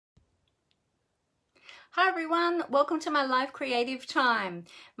Hi everyone, welcome to my live creative time.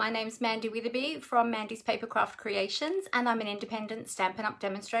 My name's Mandy Witherby from Mandy's Papercraft Creations and I'm an independent Stampin' Up!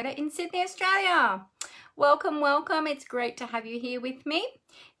 Demonstrator in Sydney, Australia. Welcome, welcome. It's great to have you here with me.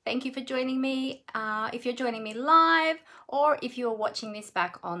 Thank you for joining me if you're joining me live or if you're watching this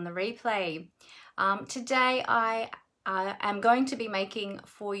back on the replay. Today I am going to be making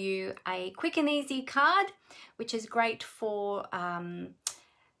for you a quick and easy card, which is great for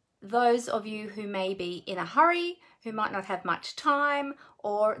those of you who may be in a hurry, who might not have much time,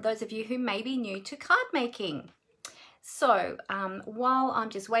 or those of you who may be new to card making. So while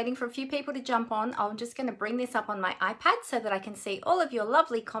I'm just waiting for a few people to jump on, I'm just going to bring this up on my iPad so that I can see all of your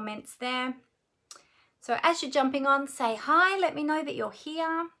lovely comments there. So as you're jumping on, say hi, let me know that you're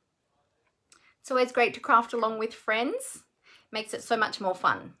here. It's always great to craft along with friends. Makes it so much more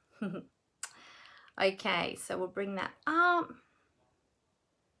fun. Okay, so we'll bring that up.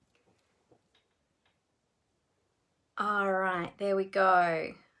 All right, there we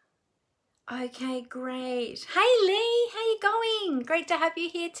go. Okay, great. Hey Lee, how you going? Great to have you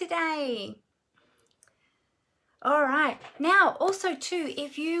here today. All right, now also too,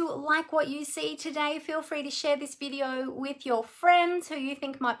 if you like what you see today, feel free to share this video with your friends who you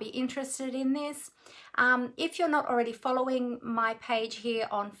think might be interested in this. If you're not already following my page here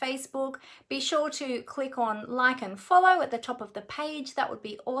on Facebook, be sure to click on like and follow at the top of the page. That would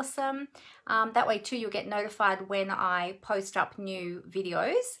be awesome. That way too, you'll get notified when I post up new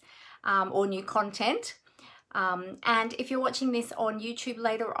videos or new content. And if you're watching this on YouTube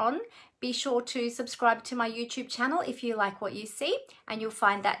later on, be sure to subscribe to my YouTube channel if you like what you see, and you'll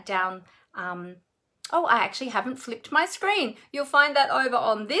find that down. Oh, I actually haven't flipped my screen. You'll find that over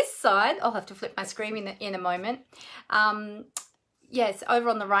on this side. I'll have to flip my screen in a moment. Yes, over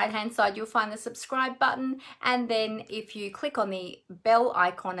on the right hand side, you'll find the subscribe button. And then if you click on the bell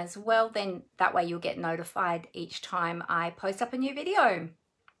icon as well, then that way you'll get notified each time I post up a new video.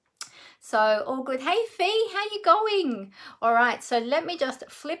 So all good. Hey Fee, how you going? All right, so let me just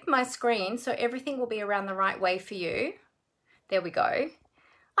flip my screen so everything will be around the right way for you. There we go.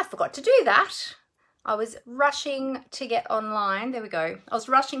 I forgot to do that. I was rushing to get online. There we go. I was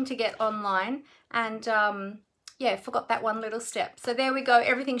rushing to get online and yeah, forgot that one little step. So there we go.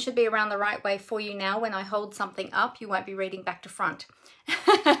 Everything should be around the right way for you now. When I hold something up, you won't be reading back to front.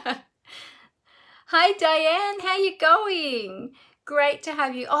 Hi Diane, how you going? Great to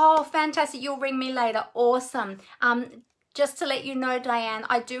have you. Oh, fantastic. You'll ring me later. Awesome. Just to let you know, Diane,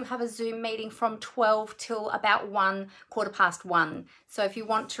 I do have a Zoom meeting from 12 till about 1, quarter past 1. So if you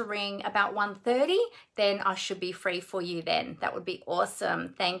want to ring about 1:30, then I should be free for you then. That would be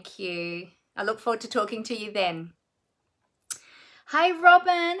awesome. Thank you. I look forward to talking to you then. Hi,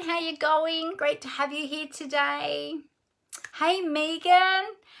 Robin. How you going? Great to have you here today. Hey,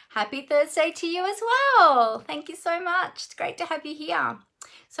 Megan. Happy Thursday to you as well. Thank you so much. It's great to have you here.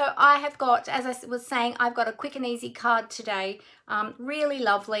 So I have got, as I was saying, I've got a quick and easy card today. Really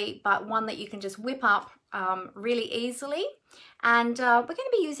lovely, but one that you can just whip up really easily. And we're going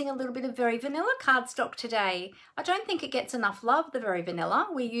to be using a little bit of Very Vanilla cardstock today. I don't think it gets enough love, the Very Vanilla.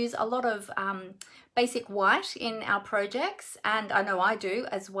 We use a lot of basic white in our projects, and I know I do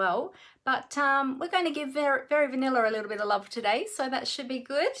as well. But we're going to give Very Vanilla a little bit of love today, so that should be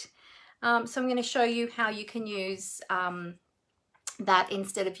good. So I'm going to show you how you can use that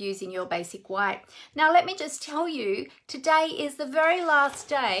instead of using your basic white. Now let me just tell you, today is the very last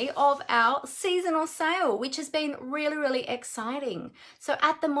day of our seasonal sale, which has been really, really exciting. So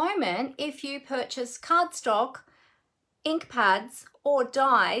at the moment, if you purchase cardstock, ink pads or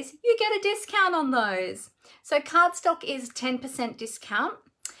dies, you get a discount on those. So cardstock is 10% discount.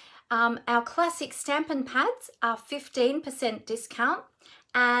 Our classic Stampin' pads are 15% discount,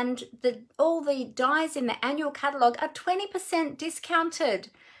 and all the dies in the annual catalogue are 20% discounted.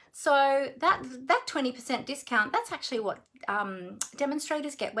 So that 20% discount, that's actually what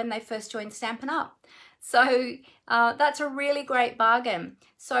demonstrators get when they first join Stampin' Up! So that's a really great bargain.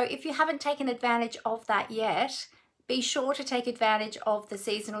 So if you haven't taken advantage of that yet, be sure to take advantage of the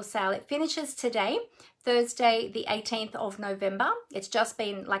seasonal sale. It finishes today, Thursday, the 18th of November. It's just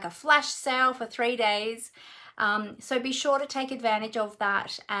been like a flash sale for 3 days. So be sure to take advantage of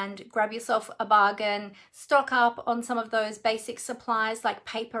that and grab yourself a bargain, stock up on some of those basic supplies like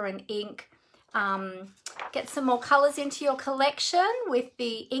paper and ink. Get some more colors into your collection with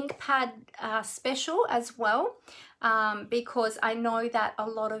the ink pad special as well. because I know that a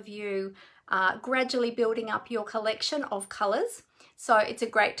lot of you are gradually building up your collection of colors. So it's a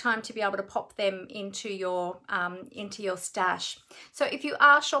great time to be able to pop them into your stash. So if you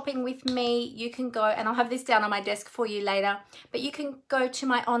are shopping with me, you can go, and I'll have this down on my desk for you later, but you can go to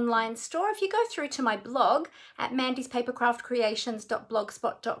my online store. If you go through to my blog at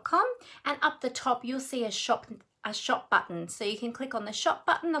mandyspapercraftcreations.blogspot.com, and up the top you'll see a shop button. So you can click on the shop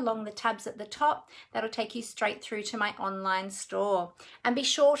button along the tabs at the top. That'll take you straight through to my online store. And be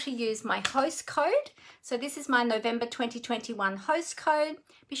sure to use my host code. So this is my November 2021 host code.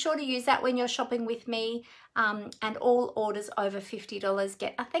 Be sure to use that when you're shopping with me. And all orders over $50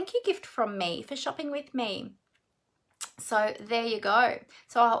 get a thank you gift from me for shopping with me. So there you go.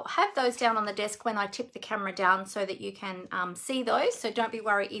 So I'll have those down on the desk when I tip the camera down so that you can see those. So don't be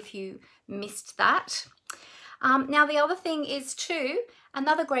worried if you missed that. Now the other thing is too,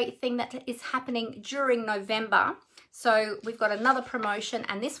 another great thing that is happening during November. So we've got another promotion,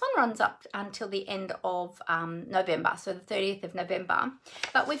 and this one runs up until the end of November, so the 30th of November.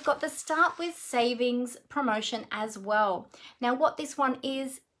 But we've got the Start With Savings promotion as well. Now what this one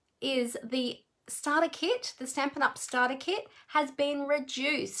is the starter kit, the Stampin' Up! Starter kit has been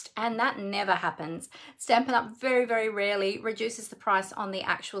reduced, and that never happens. Stampin' Up! Very, very rarely reduces the price on the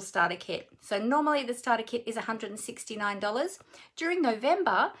actual starter kit. So normally the starter kit is $169. During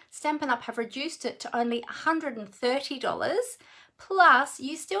November, Stampin' Up! Have reduced it to only $130, plus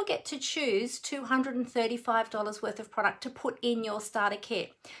you still get to choose $235 worth of product to put in your starter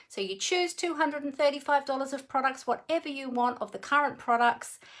kit. So you choose $235 of products, whatever you want of the current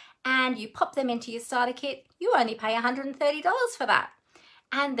products, and you pop them into your starter kit. You only pay $130 for that.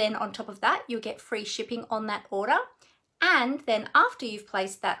 And then on top of that, you'll get free shipping on that order. And then after you've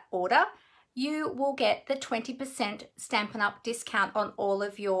placed that order, you will get the 20% Stampin' Up! Discount on all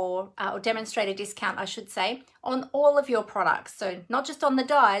of your, or demonstrator discount, I should say, on all of your products. So not just on the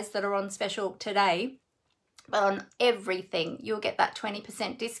dies that are on special today, but on everything. You'll get that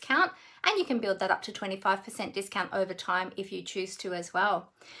 20% discount, and you can build that up to 25% discount over time if you choose to as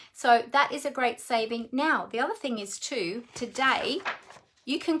well. So that is a great saving. Now, the other thing is too, today,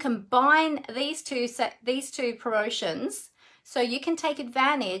 you can combine these two promotions. So you can take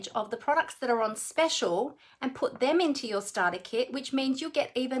advantage of the products that are on special and put them into your starter kit, which means you'll get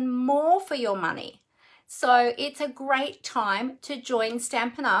even more for your money. So it's a great time to join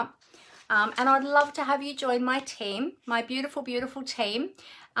Stampin' Up! And I'd love to have you join my team, my beautiful, beautiful team.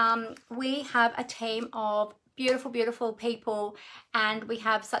 We have a team of beautiful, beautiful people, and we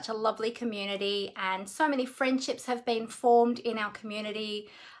have such a lovely community, and so many friendships have been formed in our community.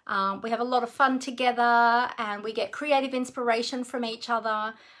 We have a lot of fun together, and we get creative inspiration from each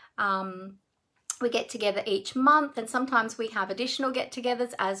other. We get together each month, and sometimes we have additional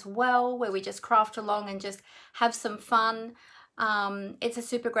get-togethers as well, where we just craft along and just have some fun. It's a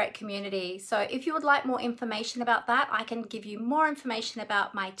super great community. So if you would like more information about that, I can give you more information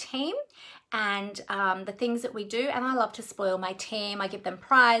about my team and the things that we do. And I love to spoil my team. I give them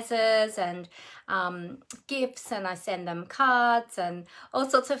prizes and gifts, and I send them cards and all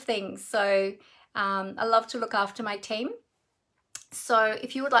sorts of things. So I love to look after my team. So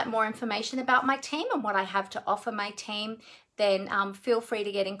if you would like more information about my team and what I have to offer my team, then feel free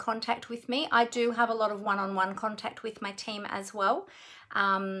to get in contact with me. I do have a lot of one-on-one contact with my team as well.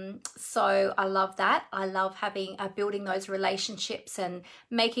 So I love that. I love having building those relationships and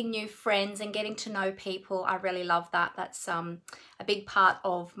making new friends and getting to know people. I really love that. That's a big part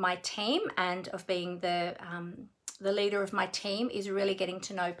of my team, and of being the leader of my team is really getting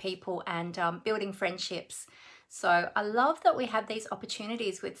to know people and building friendships. So I love that we have these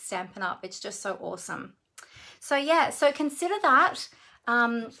opportunities with Stampin' Up! It's just so awesome. So yeah, so consider that.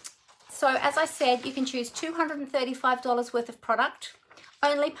 So as I said, you can choose $235 worth of product,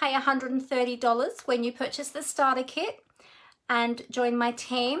 only pay $130 when you purchase the starter kit and join my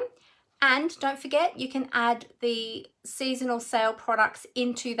team. And don't forget, you can add the seasonal sale products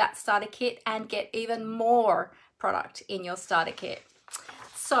into that starter kit and get even more product in your starter kit.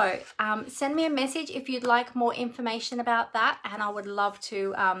 So send me a message if you'd like more information about that, and I would love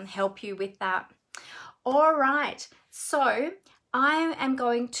to help you with that. All right, so I am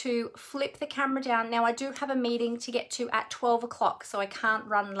going to flip the camera down. Now I do have a meeting to get to at 12 o'clock, so I can't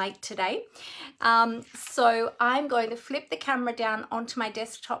run late today. So I'm going to flip the camera down onto my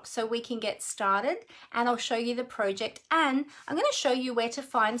desktop so we can get started, and I'll show you the project, and I'm going to show you where to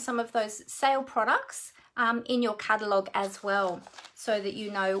find some of those sale products in your catalog as well, so that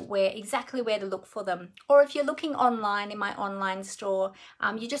you know exactly where to look for them. Or if you're looking online in my online store,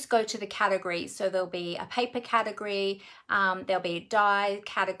 you just go to the categories. So there'll be a paper category, there'll be a die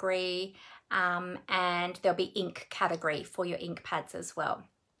category, and there'll be ink category for your ink pads as well.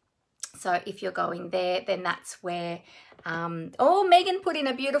 So if you're going there, then that's where, oh, Megan put in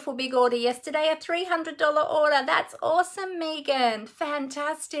a beautiful big order yesterday, a $300 order. That's awesome, Megan.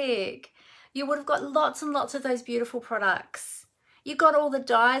 Fantastic. You would have got lots and lots of those beautiful products. You got all the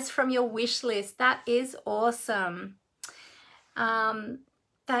dies from your wish list. That is awesome.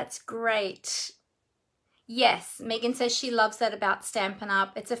 That's great. Yes, Megan says she loves that about Stampin'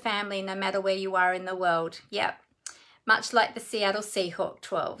 Up. It's a family no matter where you are in the world. Yep. Much like the Seattle Seahawk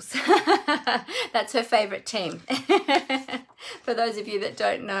 12s. That's her favorite team. For those of you that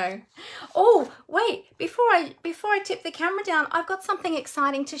don't know. Oh, wait, before I tip the camera down, I've got something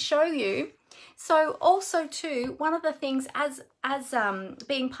exciting to show you. So also too, one of the things as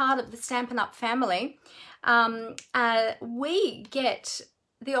being part of the Stampin' Up family, we get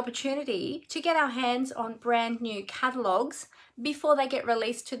the opportunity to get our hands on brand new catalogs before they get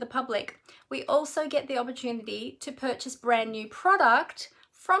released to the public. We also get the opportunity to purchase brand new product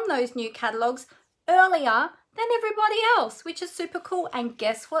from those new catalogs earlier than everybody else, which is super cool. And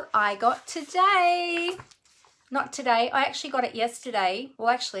guess what I got today? Not today, I actually got it yesterday. Well,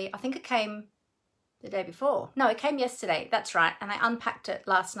 actually, I think it came the day before. No, it came yesterday, that's right. And I unpacked it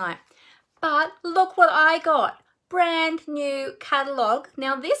last night. But look what I got. Brand new catalog.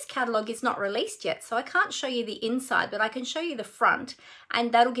 Now this catalog is not released yet, so I can't show you the inside, but I can show you the front,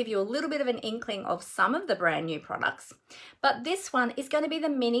 and that'll give you a little bit of an inkling of some of the brand new products. But this one is going to be the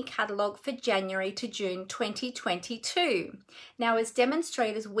mini catalog for January to June 2022. Now as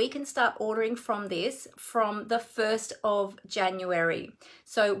demonstrators, we can start ordering from this from the 1st of January.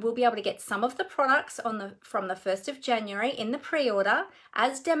 So we'll be able to get some of the products from the 1st of January in the pre-order.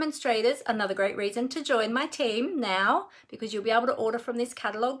 As demonstrators, another great reason to join my team now, because you'll be able to order from this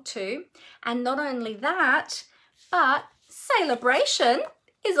catalog too. And not only that, but Celebration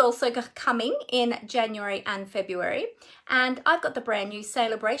is also coming in January and February. And I've got the brand new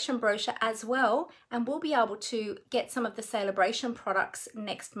Celebration brochure as well. And we'll be able to get some of the Celebration products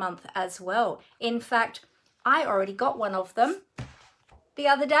next month as well. In fact, I already got one of them the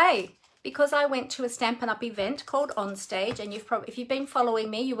other day, because I went to a Stampin' Up event called On Stage, and if you've been following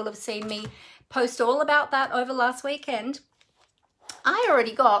me, you will have seen me post all about that over last weekend. I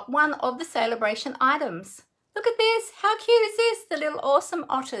already got one of the Celebration items. Look at this, how cute is this? The little awesome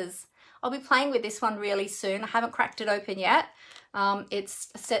otters. I'll be playing with this one really soon. I haven't cracked it open yet.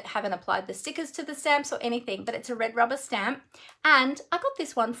 Haven't applied the stickers to the stamps or anything, but it's a red rubber stamp. And I got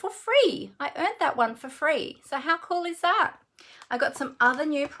this one for free. I earned that one for free. So how cool is that? I got some other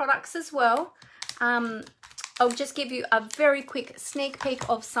new products as well. I'll just give you a very quick sneak peek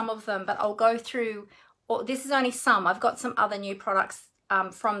of some of them, but I'll go through, this is only some. I've got some other new products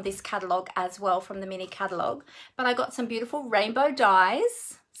from this catalog as well, from the mini catalog. But I got some beautiful rainbow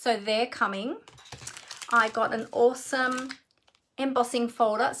dies, so they're coming. I got an awesome embossing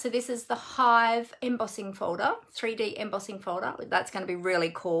folder. So this is the Hive embossing folder, 3D embossing folder. That's going to be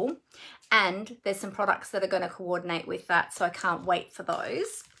really cool. And there's some products that are going to coordinate with that, so I can't wait for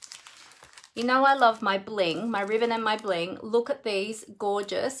those. You know I love my bling, my ribbon and my bling. Look at these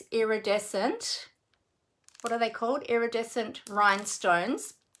gorgeous iridescent, what are they called? Iridescent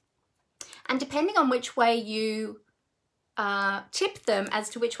rhinestones. And depending on which way you tip them, as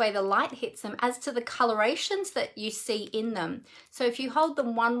to which way the light hits them, as to the colorations that you see in them. So if you hold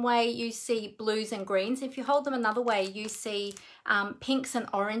them one way, you see blues and greens. If you hold them another way, you see pinks and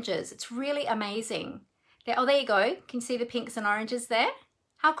oranges. It's really amazing. Oh, there you go. Can you see the pinks and oranges there?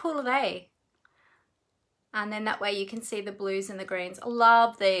 How cool are they? And then that way you can see the blues and the greens. I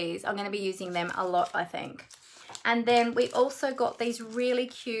love these. I'm going to be using them a lot, I think. And then we also got these really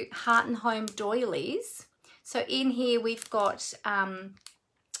cute Heart and Home doilies. So in here we've got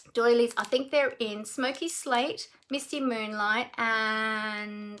doilies. I think they're in Smoky Slate, Misty Moonlight,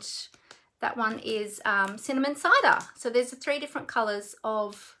 and that one is Cinnamon Cider. So there's 3 different colours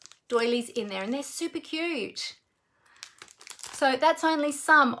of doilies in there, and they're super cute. So that's only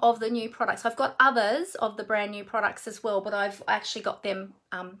some of the new products. I've got others of the brand new products as well, but I've actually got them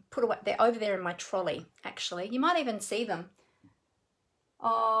put away. They're over there in my trolley, actually. You might even see them.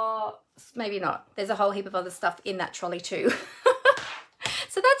 Oh, maybe not. There's a whole heap of other stuff in that trolley too.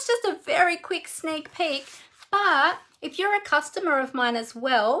 So that's just a very quick sneak peek. But if you're a customer of mine as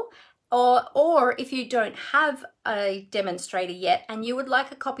well, or if you don't have a demonstrator yet and you would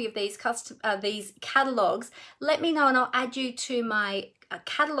like a copy of these catalogs, let me know and I'll add you to my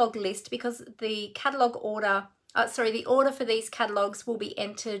catalog list, because the catalog order, the order for these catalogs will be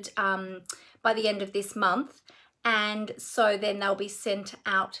entered by the end of this month. and so then they'll be sent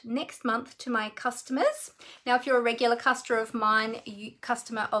out next month to my customers. Now, if you're a regular customer of mine,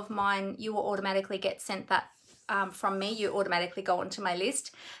 you will automatically get sent that from me. You automatically go onto my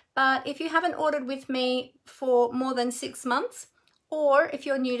list. But if you haven't ordered with me for more than 6 months, or if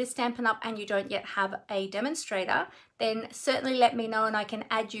you're new to Stampin' Up and you don't yet have a demonstrator, then certainly let me know and I can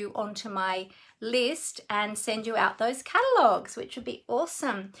add you onto my list and send you out those catalogs, which would be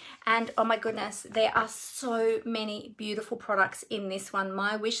awesome. And oh my goodness, there are so many beautiful products in this one.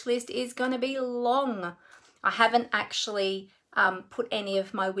 My wish list is going to be long. I haven't actually put any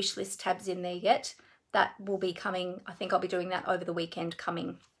of my wish list tabs in there yet. That will be coming. I think I'll be doing that over the weekend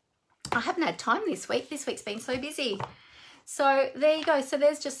coming. I haven't had time this week. This week's been so busy. So there you go. So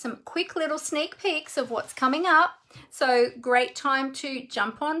there's just some quick little sneak peeks of what's coming up. So great time to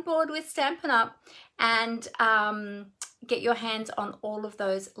jump on board with Stampin' Up and get your hands on all of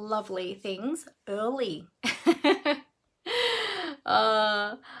those lovely things early.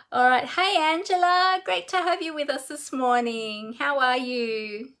 All right. Hey, Angela. Great to have you with us this morning. How are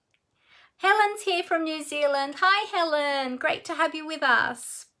you? Helen's here from New Zealand. Hi, Helen. Great to have you with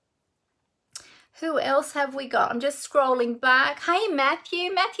us. Who else have we got? I'm just scrolling back. Hey,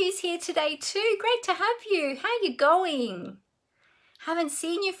 Matthew. Matthew's here today too. Great to have you. How you going? Haven't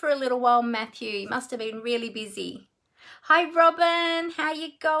seen you for a little while, Matthew. You must have been really busy. Hi, Robin. How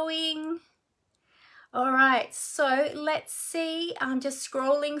you going? All right, so let's see. I'm just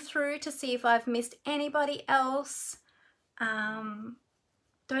scrolling through to see if I've missed anybody else.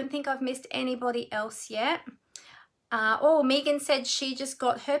 Don't think I've missed anybody else yet. Oh, Megan said she just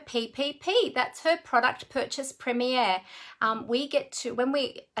got her PPP. That's her product purchase premiere. We get to, when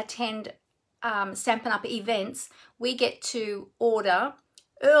we attend Stampin' Up events, we get to order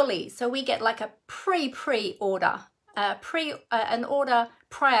early. So we get like a pre-order, an order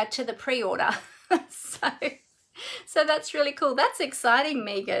prior to the pre-order. so that's really cool. That's exciting,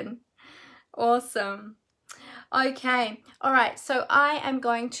 Megan. Awesome. Okay, all right, so I am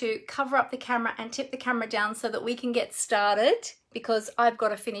going to cover up the camera and tip the camera down so that we can get started because I've got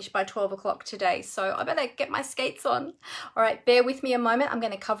to finish by 12 o'clock today, so I better get my skates on. All right, bear with me a moment. I'm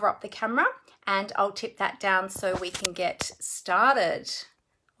going to cover up the camera and I'll tip that down so we can get started.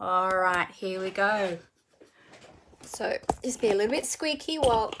 All right, here we go. So just be a little bit squeaky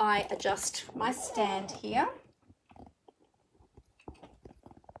while I adjust my stand here.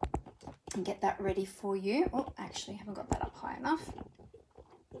 And get that ready for you. Oh, actually, I haven't got that up high enough.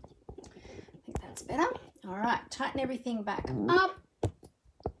 I think that's better. All right, tighten everything back up.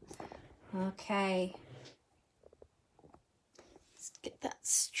 Okay. Let's get that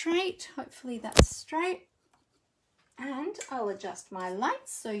straight. Hopefully that's straight. And I'll adjust my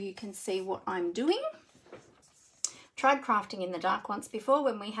lights so you can see what I'm doing. Tried crafting in the dark once before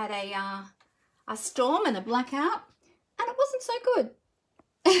when we had a storm and a blackout, and it wasn't so good.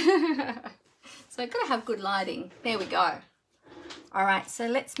 So I've got to have good lighting. There we go. All right, so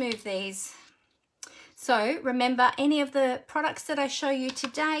let's move these. So remember, any of the products that I show you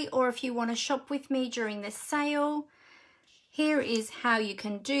today, or if you want to shop with me during the sale, here is how you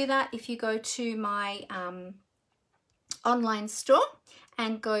can do that. If you go to my online store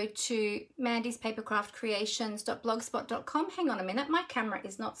and go to mandyspapercraftcreations.blogspot.com. Hang on a minute, my camera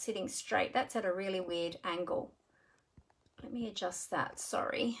is not sitting straight. That's at a really weird angle. Let me adjust that,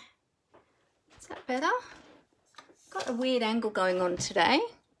 sorry. Is that better? Got a weird angle going on today.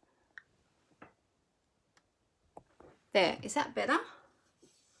 There, is that better?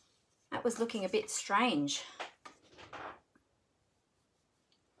 That was looking a bit strange.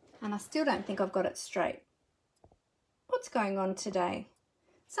 And I still don't think I've got it straight. What's going on today?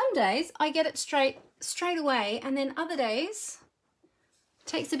 Some days I get it straight away, and then other days it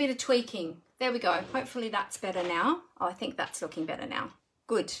takes a bit of tweaking. There we go. Hopefully that's better now. Oh, I think that's looking better now.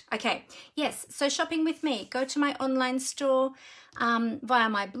 Good. Okay. Yes. So shopping with me, go to my online store via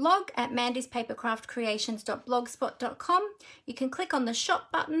my blog at mandyspapercraftcreations.blogspot.com. You can click on the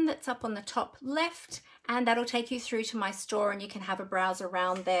shop button that's up on the top left, and that'll take you through to my store and you can have a browse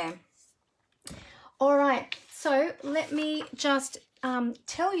around there. All right. So let me just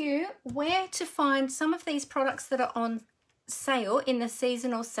tell you where to find some of these products that are on sale in the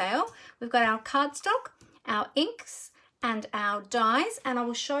seasonal sale. We've got our cardstock, our inks, and our dies, and I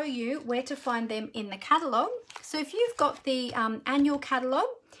will show you where to find them in the catalogue. So if you've got the annual catalogue,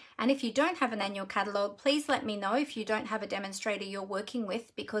 and if you don't have an annual catalogue, please let me know if you don't have a demonstrator you're working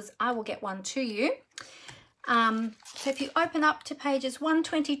with, because I will get one to you. So if you open up to pages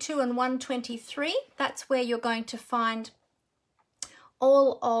 122 and 123, that's where you're going to find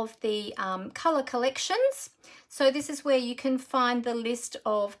all of the colour collections. So this is where you can find the list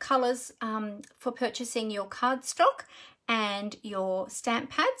of colours for purchasing your cardstock and your stamp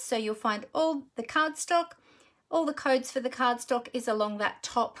pads. So you'll find all the cardstock, all the codes for the cardstock is along that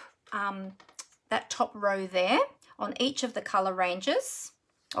top row there on each of the colour ranges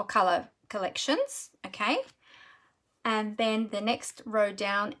or colour collections, okay? And then the next row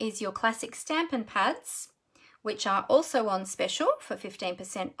down is your classic Stampin' pads, which are also on special for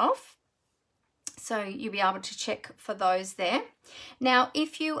 15% off. So you'll be able to check for those there. Now,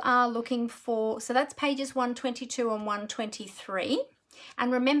 if you are looking for, so that's pages 122 and 123.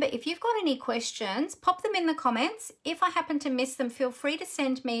 And remember, if you've got any questions, pop them in the comments. If I happen to miss them, feel free to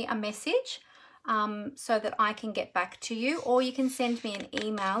send me a message so that I can get back to you, or you can send me an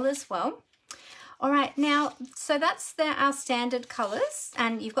email as well. All right, now, so that's our standard colours,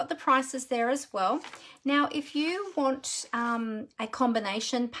 and you've got the prices there as well. Now, if you want a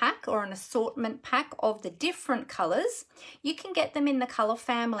combination pack or an assortment pack of the different colours, you can get them in the colour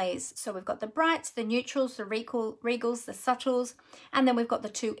families. So we've got the brights, the neutrals, the regals, the subtles, and then we've got the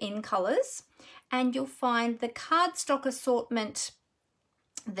 2 in colours. And you'll find the cardstock assortment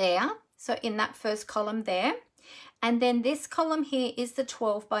there, so in that first column there. And then this column here is the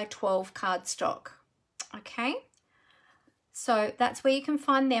 12 by 12 cardstock, okay? So that's where you can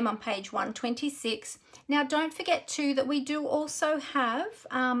find them on page 126. Now, don't forget too that we do also have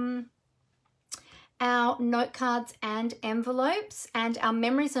our note cards and envelopes and our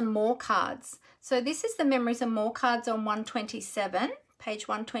Memories and More cards. So this is the Memories and More cards on 127, page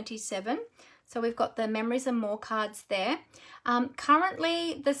 127. So we've got the Memories and More cards there.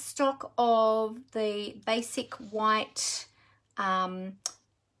 Currently, the stock of the basic white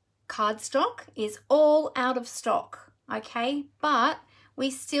cardstock is all out of stock, okay? But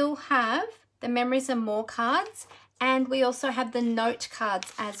we still have the Memories and More cards, and we also have the note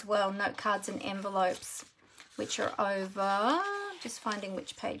cards as well, note cards and envelopes, which are over, just finding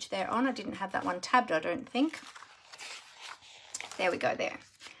which page they're on. I didn't have that one tabbed, I don't think. There we go there.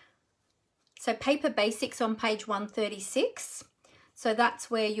 So Paper Basics on page 136. So that's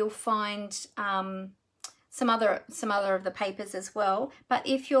where you'll find some other of the papers as well. But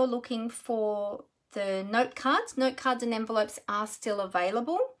if you're looking for the note cards and envelopes are still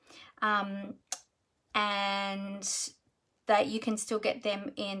available, and that you can still get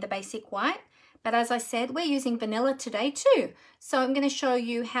them in the basic white. But as I said, we're using vanilla today too. So I'm going to show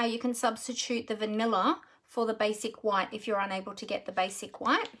you how you can substitute the vanilla for the basic white if you're unable to get the basic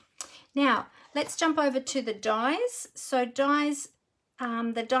white. Now, let's jump over to the dies. So dies,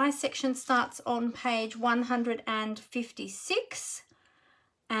 the die section starts on page 156.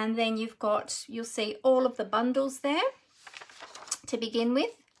 And then you'll see all of the bundles there to begin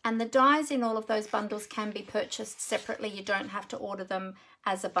with. And the dies in all of those bundles can be purchased separately. You don't have to order them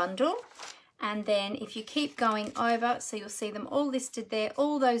as a bundle. And then if you keep going over, so you'll see them all listed there,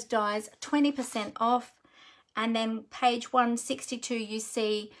 all those dies, 20% off. And then page 162, you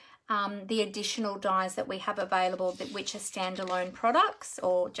see the additional dies that we have available, which are standalone products,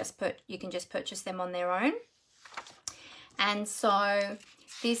 or you can just purchase them on their own. And so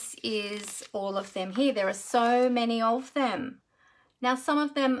this is all of them here. There are so many of them. Now, some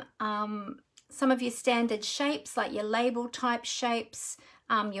of them, some of your standard shapes, like your label type shapes,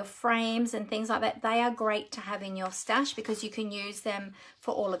 your frames and things like that, they are great to have in your stash because you can use them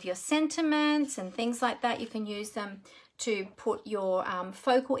for all of your sentiments and things like that. You can use them to put your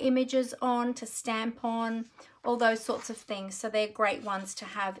focal images on, to stamp on, all those sorts of things. So they're great ones to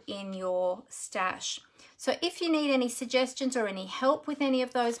have in your stash. So if you need any suggestions or any help with any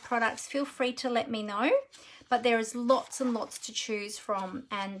of those products, feel free to let me know. But there is lots and lots to choose from.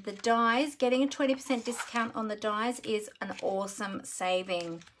 And the dies, getting a 20% discount on the dies is an awesome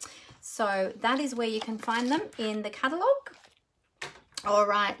saving. So that is where you can find them in the catalogue. All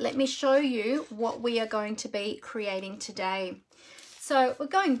right, let me show you what we are going to be creating today. So we're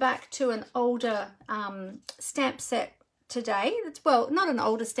going back to an older stamp set today. It's, well, not an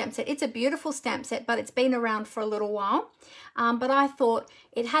older stamp set. It's a beautiful stamp set, but it's been around for a little while. But I thought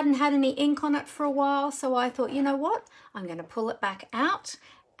it hadn't had any ink on it for a while. So I thought, you know what? I'm going to pull it back out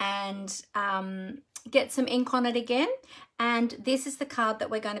and get some ink on it again. And this is the card that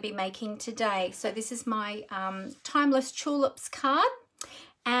we're going to be making today. So this is my Timeless Tulips card,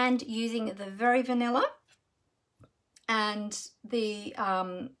 and using the Very Vanilla and the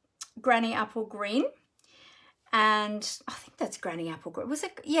Granny Apple Green. And I think that's Granny Apple Green. Was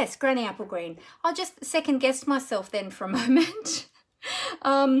it? Yes, Granny Apple Green. I'll just second guess myself then for a moment.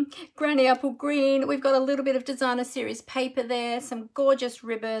 Granny Apple Green. We've got a little bit of Designer Series paper there, some gorgeous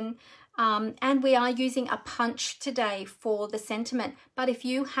ribbon, And we are using a punch today for the sentiment, but if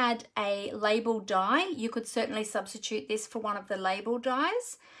you had a label die, you could certainly substitute this for one of the label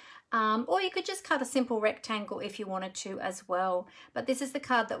dies. Or you could just cut a simple rectangle if you wanted to as well. But this is the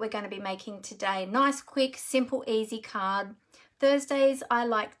card that we're going to be making today. Nice, quick, simple, easy card. Thursdays, I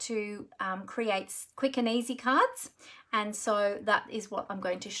like to create quick and easy cards. And so that is what I'm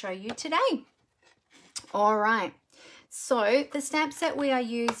going to show you today. All right. So the stamp set we are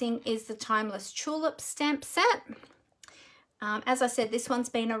using is the Timeless Tulips stamp set. As I said, this one's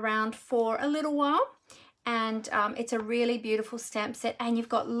been around for a little while. And it's a really beautiful stamp set, and you've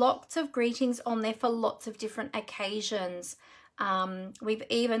got lots of greetings on there for lots of different occasions. We've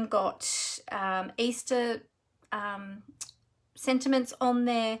even got Easter sentiments on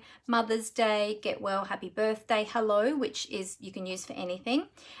there, Mother's Day, get well, happy birthday, hello, which is you can use for anything.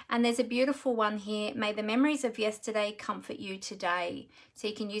 And there's a beautiful one here, may the memories of yesterday comfort you today. So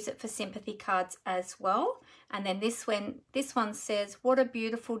you can use it for sympathy cards as well. And then this one says, what a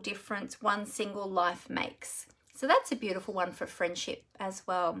beautiful difference one single life makes. So that's a beautiful one for friendship as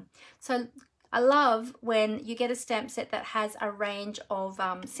well. So I love when you get a stamp set that has a range of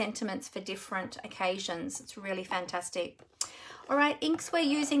sentiments for different occasions. It's really fantastic. All right, inks we're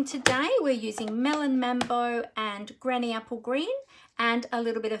using today, we're using Melon, Mambo and Granny Apple Green, and a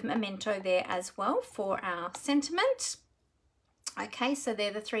little bit of Memento there as well for our sentiment. Okay, so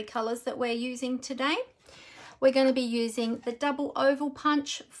they're the three colors that we're using today. We're going to be using the double oval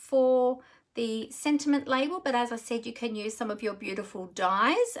punch for the sentiment label, but as I said, you can use some of your beautiful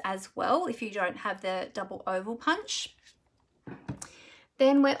dies as well if you don't have the double oval punch.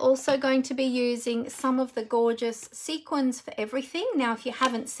 Then we're also going to be using some of the gorgeous sequins for everything. Now, if you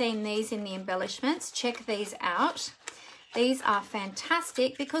haven't seen these in the embellishments, check these out. These are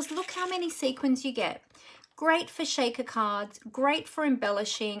fantastic because look how many sequins you get. Great for shaker cards, great for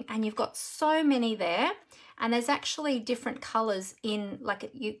embellishing, and you've got so many there. And there's actually different colors in, like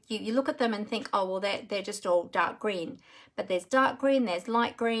you look at them and think, oh, well, they're just all dark green. But there's dark green, there's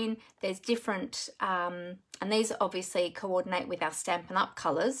light green, there's different, and these obviously coordinate with our Stampin' Up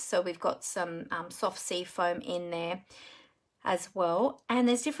colors. So we've got some soft sea foam in there as well. And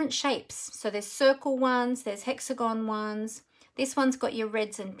there's different shapes. So there's circle ones, there's hexagon ones. This one's got your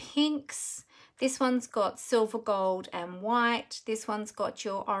reds and pinks. This one's got silver, gold and white. This one's got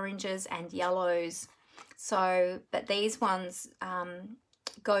your oranges and yellows. So, but these ones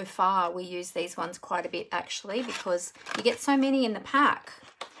go far. We use these ones quite a bit actually because you get so many in the pack.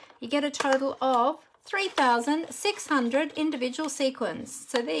 You get a total of 3,600 individual sequins.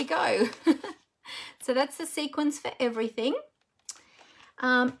 So there you go. So that's the sequins for everything.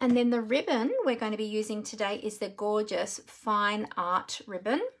 And then the ribbon we're going to be using today is the gorgeous Fine Art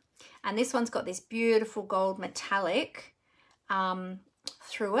ribbon. And this one's got this beautiful gold metallic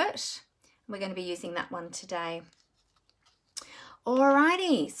through it. We're going to be using that one today.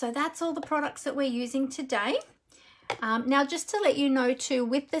 Alrighty, so that's all the products that we're using today. Now, just to let you know too,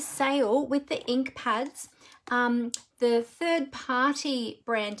 with the sale, with the ink pads, the third-party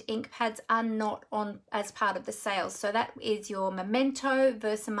brand ink pads are not on as part of the sale. So that is your Memento,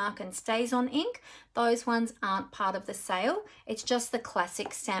 Versamark and Stays On ink. Those ones aren't part of the sale. It's just the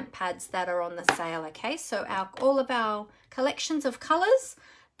classic stamp pads that are on the sale, okay? So all of our collections of colors,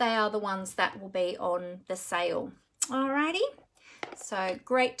 they are the ones that will be on the sale. Alrighty, so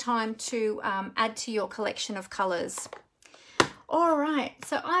great time to add to your collection of colors. All right,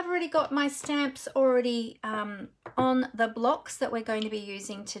 so I've already got my stamps already on the blocks that we're going to be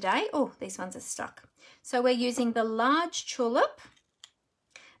using today. Oh, these ones are stuck. So we're using the large tulip,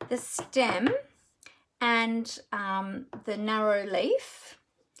 the stem, and the narrow leaf,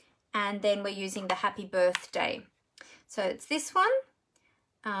 and then we're using the happy birthday. So it's this one.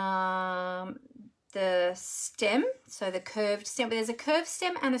 The stem, so the curved stem, but there's a curved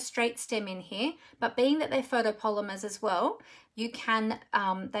stem and a straight stem in here, but being that they're photopolymers as well, you can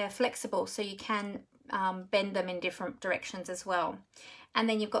they are flexible, so you can bend them in different directions as well. And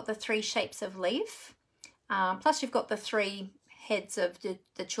then you've got the three shapes of leaf, plus you've got the three heads of the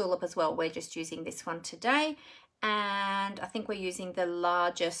tulip as well. We're just using this one today, and I think we're using the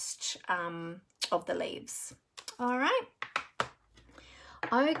largest of the leaves. All right.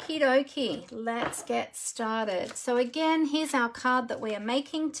 Okie dokie, let's get started. So again, here's our card that we are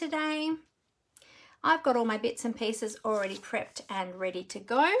making today. I've got all my bits and pieces already prepped and ready to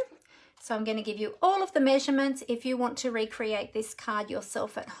go. So I'm going to give you all of the measurements. If you want to recreate this card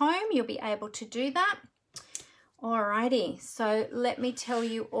yourself at home, you'll be able to do that. Alrighty, so let me tell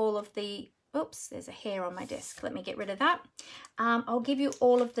you all of the, oops, there's a hair on my desk. Let me get rid of that. I'll give you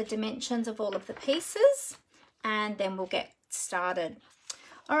all of the dimensions of all of the pieces and then we'll get started.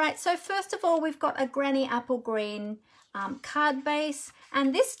 All right, so first of all, we've got a granny apple green card base,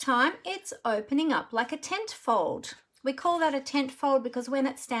 and this time it's opening up like a tent fold. We call that a tent fold because when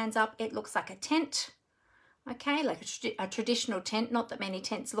it stands up, it looks like a tent. Okay, like a traditional tent. Not that many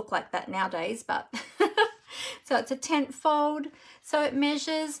tents look like that nowadays, but so it's a tent fold. So it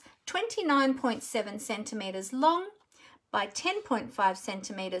measures 29.7 centimeters long by 10.5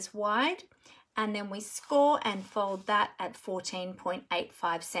 centimeters wide, and then we score and fold that at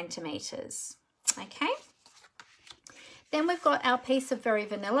 14.85 centimeters. Okay. Then we've got our piece of Very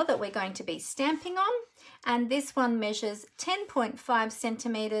Vanilla that we're going to be stamping on, and this one measures 10.5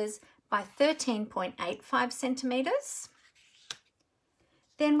 centimeters by 13.85 centimeters.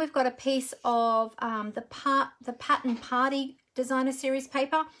 Then we've got a piece of the Pattern Party Designer Series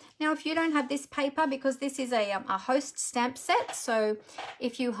paper. Now, if you don't have this paper, because this is a host stamp set, so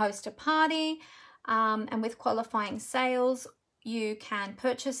if you host a party and with qualifying sales, you can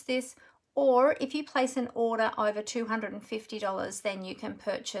purchase this. Or if you place an order over $250, then you can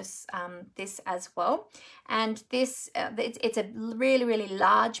purchase this as well. And this, it's a really, really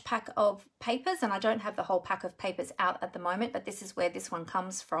large pack of papers, and I don't have the whole pack of papers out at the moment, but this is where this one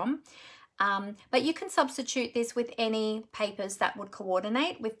comes from. But you can substitute this with any papers that would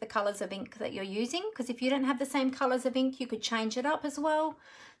coordinate with the colors of ink that you're using, because if you don't have the same colors of ink, you could change it up as well.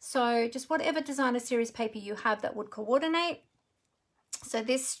 So just whatever Designer Series paper you have that would coordinate. So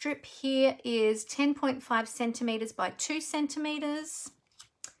this strip here is 10.5 centimeters by 2 centimeters.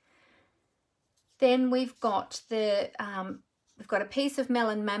 Then we've got a piece of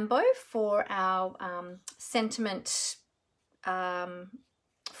Melon Mambo for our sentiment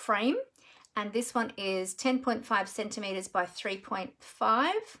frame, and this one is 10.5 centimeters by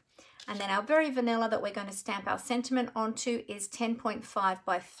 3.5. And then our Very Vanilla that we're going to stamp our sentiment onto is 10.5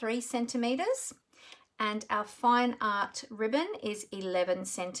 by 3 centimeters. And our Fine Art ribbon is 11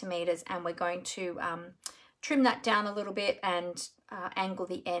 centimeters, and we're going to trim that down a little bit and angle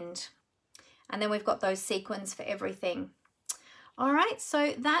the end. And then we've got those sequins for everything. All right,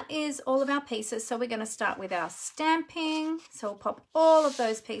 so that is all of our pieces. So we're going to start with our stamping. So we'll pop all of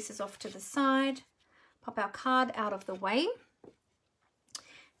those pieces off to the side, pop our card out of the way,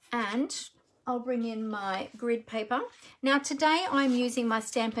 and I'll bring in my grid paper. Now today I'm using my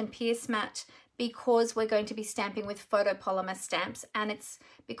Stampin' Pierce mat because we're going to be stamping with photopolymer stamps, and it's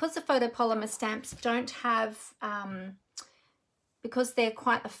because the photopolymer stamps don't have, because they're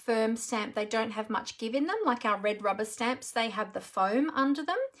quite a firm stamp, they don't have much give in them. Like our red rubber stamps, they have the foam under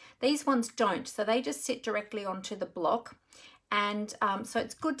them. These ones don't, so they just sit directly onto the block. And so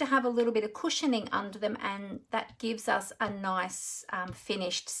it's good to have a little bit of cushioning under them, and that gives us a nice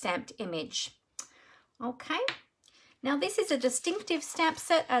finished stamped image. Okay. Now this is a distinctive stamp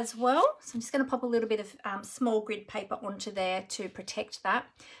set as well, so I'm just going to pop a little bit of small grid paper onto there to protect that.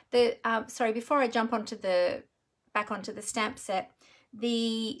 Sorry, before I jump back onto the stamp set,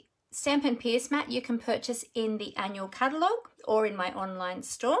 the Stampin' Pierce mat you can purchase in the annual catalogue or in my online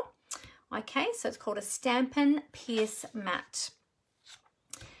store. Okay, so it's called a Stampin' Pierce mat.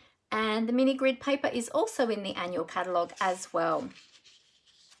 And the mini grid paper is also in the annual catalogue as well.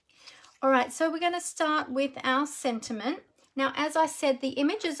 All right, so we're going to start with our sentiment. Now, as I said, the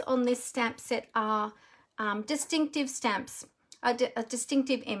images on this stamp set are distinctive stamps,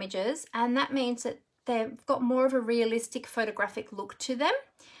 distinctive images, and that means that they've got more of a realistic photographic look to them,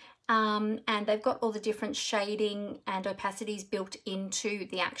 and they've got all the different shading and opacities built into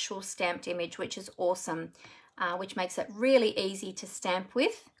the actual stamped image, which is awesome, which makes it really easy to stamp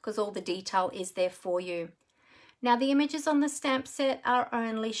with because all the detail is there for you. Now the images on the stamp set are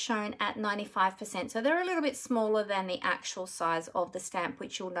only shown at 95%, so they're a little bit smaller than the actual size of the stamp,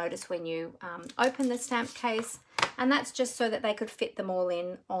 which you'll notice when you open the stamp case, and that's just so that they could fit them all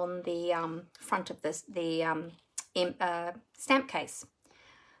in on the front of the stamp case.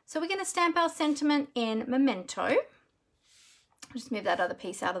 So we're going to stamp our sentiment in Memento. I'll just move that other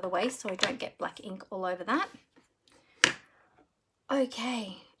piece out of the way so I don't get black ink all over that.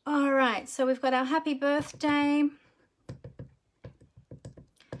 Okay. All right, so we've got our happy birthday.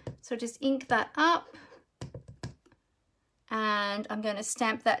 So just ink that up, and I'm going to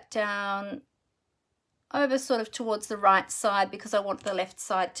stamp that down over sort of towards the right side because I want the left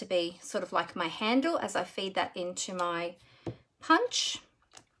side to be sort of like my handle as I feed that into my punch.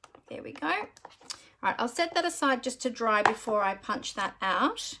 There we go. All right, I'll set that aside just to dry before I punch that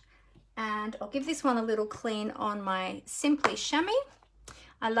out, and I'll give this one a little clean on my Simply Chamois.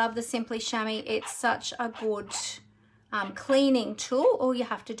 I love the Simply Chamois. It's such a good cleaning tool. All you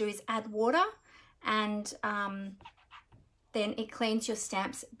have to do is add water, and then it cleans your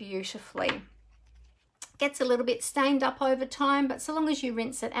stamps beautifully. Gets a little bit stained up over time, but so long as you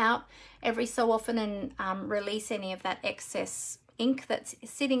rinse it out every so often and release any of that excess ink that's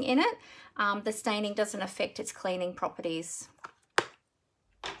sitting in it, the staining doesn't affect its cleaning properties.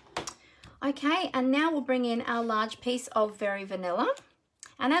 Okay, and now we'll bring in our large piece of Very Vanilla.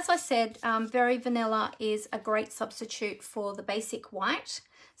 And as I said, Very Vanilla is a great substitute for the basic white.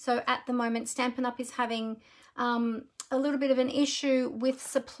 So at the moment, Stampin' Up! Is having a little bit of an issue with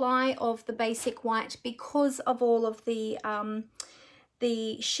supply of the basic white because of all of the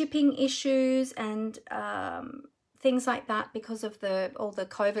shipping issues and things like that, because of all the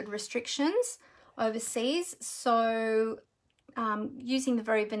COVID restrictions overseas. So using the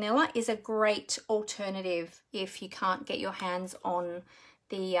Very Vanilla is a great alternative if you can't get your hands on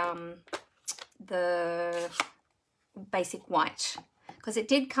the basic white, because it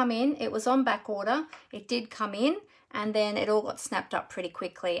did come in. It was on back order. It did come in, and then it all got snapped up pretty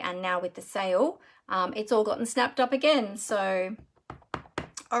quickly. And now with the sale, it's all gotten snapped up again. So,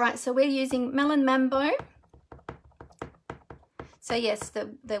 all right. So we're using Melon Mambo. So yes,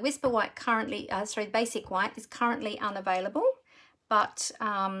 the Whisper White currently, sorry, Basic White is currently unavailable, but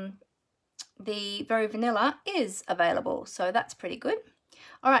the Very Vanilla is available. So that's pretty good.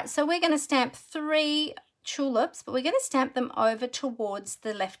 All right, so we're going to stamp 3 tulips, but we're going to stamp them over towards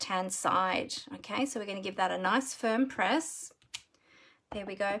the left-hand side. Okay, so we're going to give that a nice firm press. There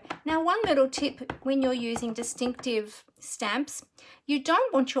we go. Now, one little tip when you're using distinctive stamps, you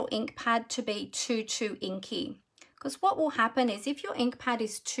don't want your ink pad to be too inky. Because what will happen is if your ink pad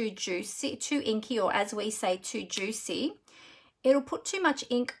is too juicy, too inky, or as we say, too juicy, it'll put too much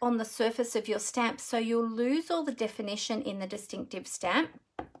ink on the surface of your stamp, so you'll lose all the definition in the distinctive stamp.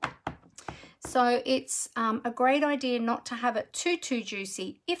 So it's a great idea not to have it too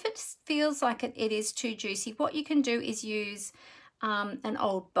juicy. If it feels like it is too juicy, what you can do is use an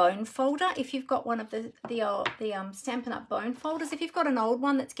old bone folder. If you've got one of the Stampin' Up! Bone folders, if you've got an old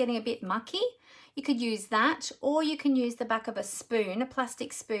one that's getting a bit mucky, you could use that, or you can use the back of a spoon, a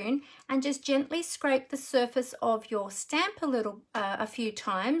plastic spoon, and just gently scrape the surface of your stamp a few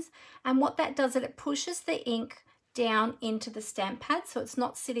times. And what that does is it pushes the ink down into the stamp pad, so it's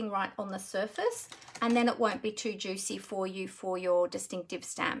not sitting right on the surface, and then it won't be too juicy for you for your distinctive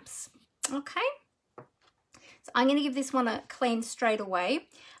stamps. Okay. So I'm going to give this one a clean straight away.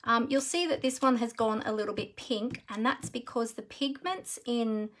 You'll see that this one has gone a little bit pink, and that's because the pigments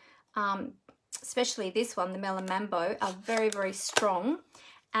in especially this one, the Melon Mambo, are very strong,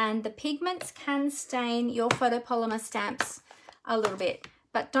 and the pigments can stain your photopolymer stamps a little bit.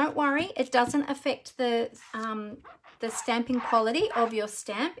 But don't worry, it doesn't affect the stamping quality of your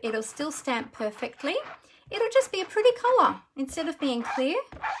stamp. It'll still stamp perfectly. It'll just be a pretty color. Instead of being clear,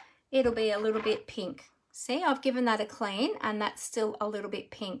 it'll be a little bit pink. See, I've given that a clean, and that's still a little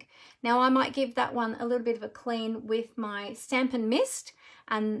bit pink. Now I might give that one a little bit of a clean with my Stampin' Mist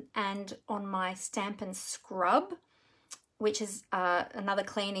and on my Stampin' Scrub, which is another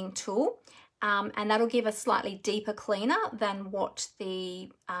cleaning tool. And that'll give a slightly deeper cleaner than what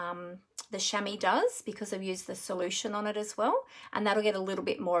the chamois does, because I've used the solution on it as well. And that'll get a little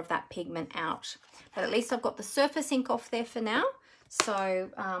bit more of that pigment out. But at least I've got the surface ink off there for now. So,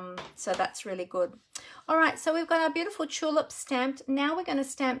 so that's really good. All right, so we've got our beautiful tulip stamped. Now we're going to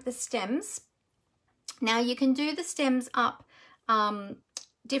stamp the stems. Now you can do the stems up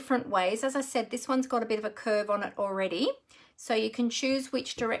different ways. As I said, this one's got a bit of a curve on it already. So you can choose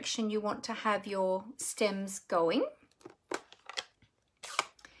which direction you want to have your stems going.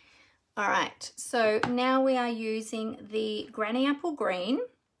 All right, so now we are using the Granny Apple Green.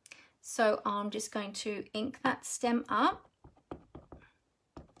 So I'm just going to ink that stem up.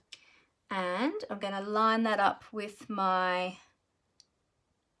 And I'm going to line that up with my,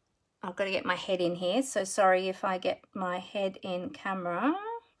 I've got to get my head in here. So sorry if I get my head in camera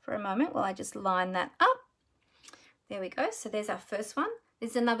for a moment while I just line that up. There we go. So there's our first one.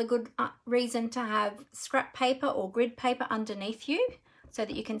 There's another good reason to have scrap paper or grid paper underneath you so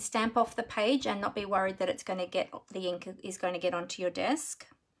that you can stamp off the page and not be worried that it's going to get, the ink is going to get onto your desk.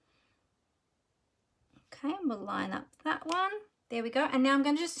 Okay, and we'll line up that one. There we go. And now I'm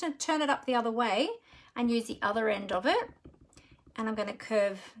going to just turn it up the other way and use the other end of it. And I'm going to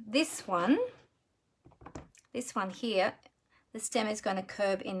curve this one here. The stem is going to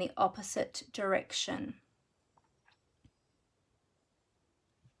curve in the opposite direction.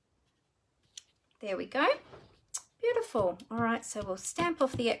 There we go. Beautiful. All right, so we'll stamp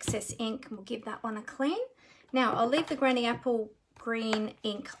off the excess ink and we'll give that one a clean. Now I'll leave the Granny Apple Green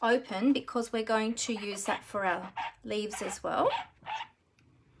ink open because we're going to use that for our leaves as well.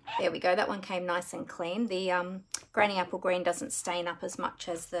 There we go. That one came nice and clean. The Granny Apple Green doesn't stain up as much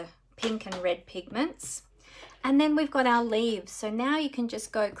as the pink and red pigments. And then we've got our leaves. So now you can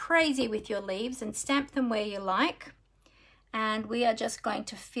just go crazy with your leaves and stamp them where you like. And we are just going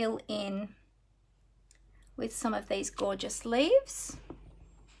to fill in with some of these gorgeous leaves.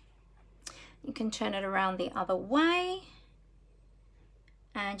 You can turn it around the other way.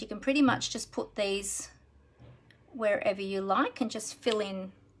 And you can pretty much just put these wherever you like and just fill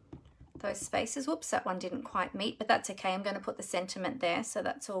in those spaces. Whoops, that one didn't quite meet, but that's okay. I'm going to put the sentiment there, so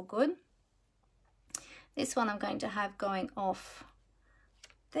that's all good. This one I'm going to have going off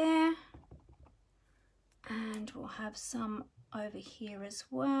there. And we'll have some over here as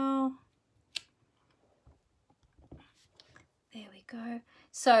well. There we go.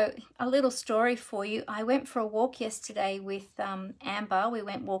 So a little story for you. I went for a walk yesterday with Amber. We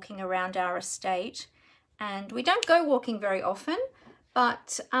went walking around our estate, and we don't go walking very often,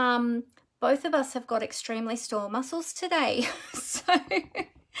 but both of us have got extremely sore muscles today. So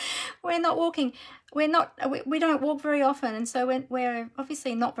we're not walking. We don't walk very often, and so we're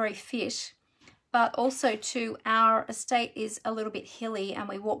obviously not very fit. But also too, our estate is a little bit hilly, and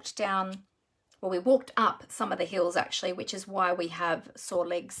we walked down, well, we walked up some of the hills actually, which is why we have sore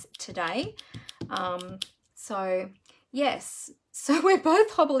legs today. So yes, so we're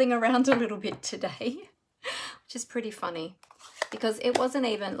both hobbling around a little bit today, which is pretty funny because it wasn't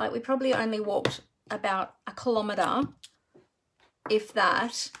even, like, we probably only walked about 1 kilometre, if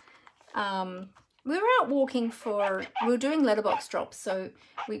that. We were out walking we were doing letterbox drops, so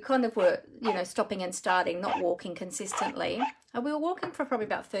we kind of were, you know, stopping and starting, not walking consistently. We were walking for probably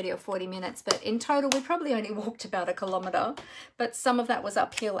about 30 or 40 minutes, but in total we probably only walked about 1 kilometre, but some of that was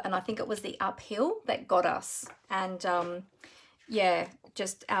uphill, and I think it was the uphill that got us. And yeah,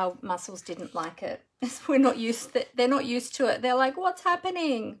 just our muscles didn't like it. We're not used to, they're not used to it. They're like, what's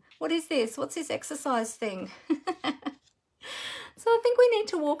happening? What is this? What's this exercise thing? So I think we need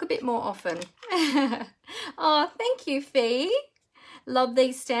to walk a bit more often. Oh, thank you, Fee. Love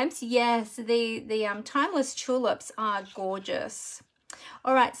these stamps. Yes, the Timeless Tulips are gorgeous.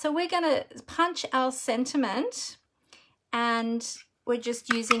 All right, so we're going to punch our sentiment, and we're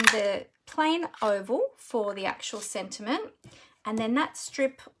just using the plain oval for the actual sentiment. And then that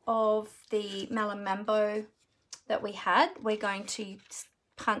strip of the Melon Mambo that we had, we're going to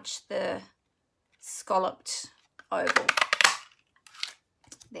punch the scalloped oval.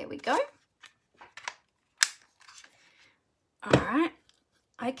 There we go. All right.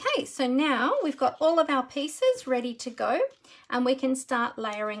 Okay, so now we've got all of our pieces ready to go, and we can start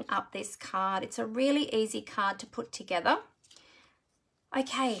layering up this card. It's a really easy card to put together.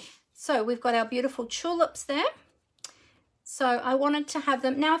 Okay, so we've got our beautiful tulips there. So I wanted to have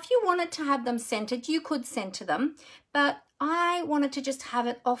them, now if you wanted to have them centered, you could center them, but I wanted to just have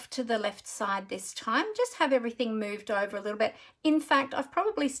it off to the left side this time, just have everything moved over a little bit. In fact, I've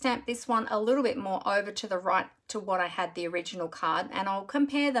probably stamped this one a little bit more over to the right to what I had the original card, and I'll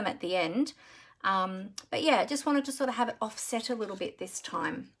compare them at the end. But yeah, just wanted to sort of have it offset a little bit this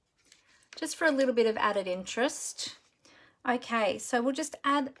time, just for a little bit of added interest. Okay, so we'll just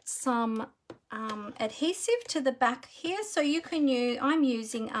add some adhesive to the back here. So you can use, I'm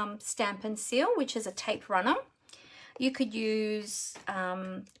using Stampin' Seal, which is a tape runner. You could use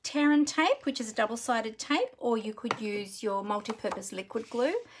tear and tape, which is a double-sided tape, or you could use your multi-purpose liquid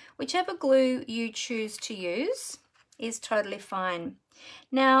glue. Whichever glue you choose to use is totally fine.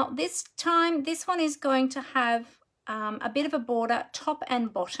 Now this time, this one is going to have a bit of a border top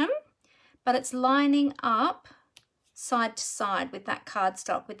and bottom, but it's lining up side to side with that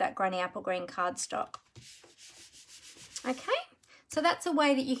cardstock, with that Granny Apple Green cardstock. Okay, so that's a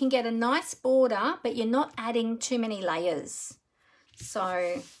way that you can get a nice border, but you're not adding too many layers.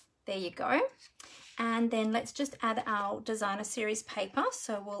 So there you go. And then let's just add our designer series paper.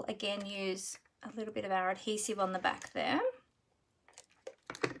 So we'll again use a little bit of our adhesive on the back there.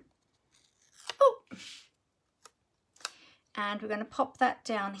 Oh. And we're going to pop that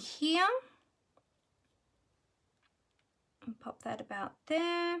down here. And pop that about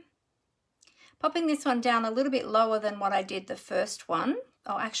there. Popping this one down a little bit lower than what I did the first one.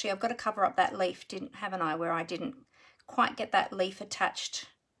 Oh, actually, I've got to cover up that leaf, haven't I, where I didn't quite get that leaf attached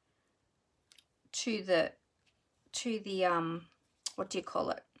to the what do you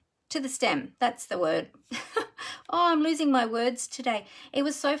call it? To the stem. That's the word. Oh, I'm losing my words today. It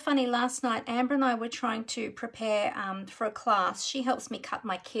was so funny last night. Amber and I were trying to prepare for a class. She helps me cut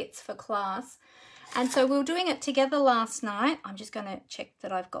my kits for class. And so we were doing it together last night. I'm just going to check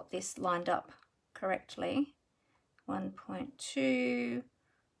that I've got this lined up correctly. 1.2,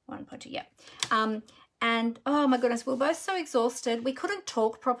 1.2, yeah. And oh my goodness, we were both so exhausted. We couldn't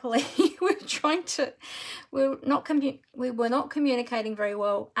talk properly. We were not communicating very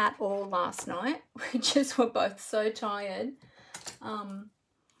well at all last night. We just were both so tired.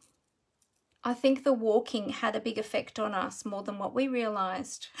 I think the walking had a big effect on us, more than what we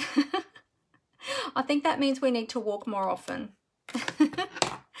realized. I think that means we need to walk more often.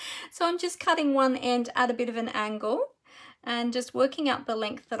 So I'm just cutting one end at a bit of an angle and just working out the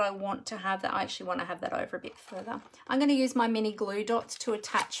length that I want to have. That I actually want to have that over a bit further. I'm going to use my mini glue dots to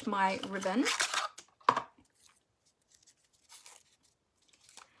attach my ribbon.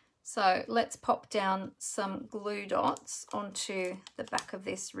 So let's pop down some glue dots onto the back of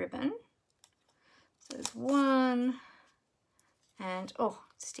this ribbon. So there's one, and oh,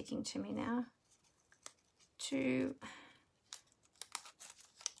 it's sticking to me now. 2,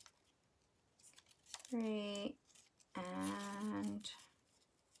 3, and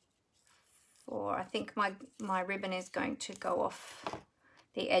 4. I think my ribbon is going to go off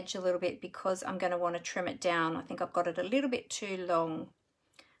the edge a little bit because I'm going to want to trim it down. I think I've got it a little bit too long.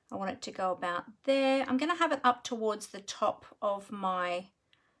 I want it to go about there. I'm going to have it up towards the top of my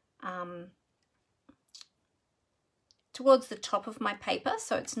paper,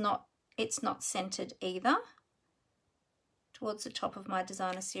 so it's not centered either. Towards the top of my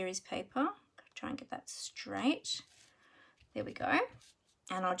designer series paper. Try and get that straight. There we go.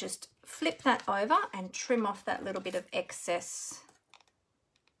 And I'll just flip that over and trim off that little bit of excess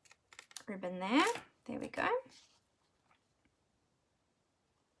ribbon there. There we go.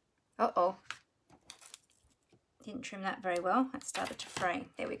 Uh-oh. Didn't trim that very well. That started to fray.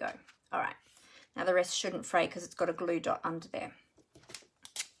 There we go. All right. Now the rest shouldn't fray because it's got a glue dot under there.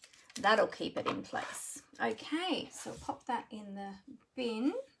 That'll keep it in place. Okay, so pop that in the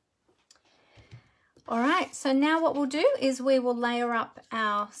bin. All right, so now what we'll do is we will layer up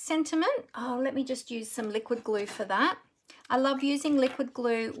our sentiment. Oh, let me just use some liquid glue for that. I love using liquid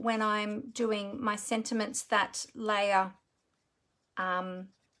glue when I'm doing my sentiments that layer on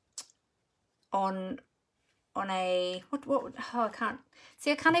a, oh, I can't,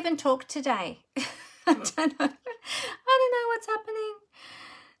 see, I can't even talk today. I don't know what's happening.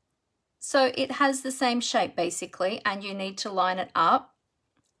 So it has the same shape basically, and you need to line it up.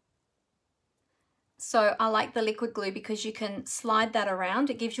 So I like the liquid glue because you can slide that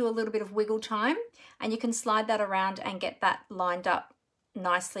around. It gives you a little bit of wiggle time, and you can slide that around and get that lined up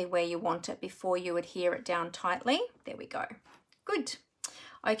nicely where you want it before you adhere it down tightly. There we go. Good.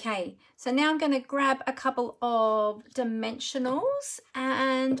 Okay, so now I'm going to grab a couple of dimensionals,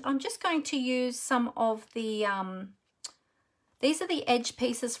 and I'm just going to use some of the, these are the edge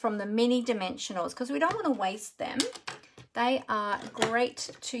pieces from the mini dimensionals because we don't want to waste them. They are great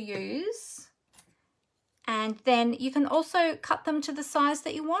to use, and then you can also cut them to the size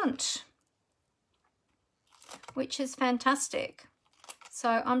that you want, which is fantastic.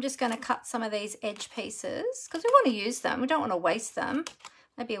 So I'm just going to cut some of these edge pieces because we want to use them. We don't want to waste them.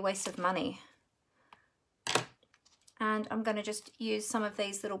 That'd be a waste of money. And I'm going to just use some of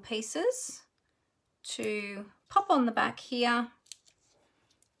these little pieces to pop on the back here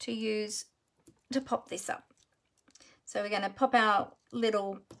to pop this up. So we're going to pop our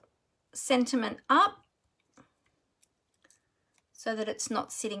little sentiment up so that it's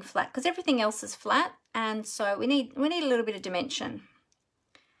not sitting flat, because everything else is flat, and so we need a little bit of dimension.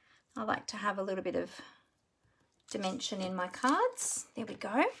 I like to have a little bit of dimension in my cards. There we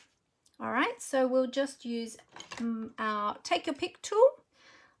go. All right, so we'll just use our take your pick tool.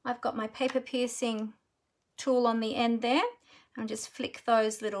 I've got my paper piercing tool on the end there, and just flick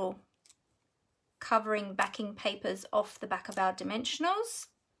those little covering backing papers off the back of our dimensionals.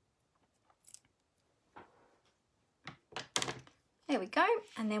 There we go,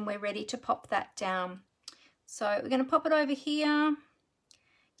 and then we're ready to pop that down. So we're going to pop it over here.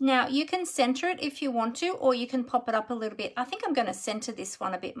 Now you can center it if you want to, or you can pop it up a little bit. I think I'm going to center this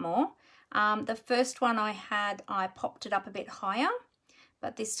one a bit more. The first one I popped it up a bit higher,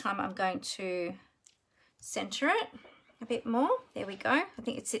 but this time I'm going to center it a bit more. There we go. I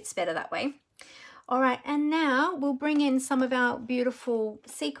think it sits better that way. All right, and now we'll bring in some of our beautiful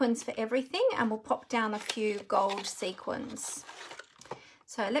sequins for everything, and we'll pop down a few gold sequins.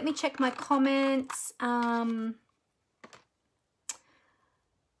 So let me check my comments. Oh,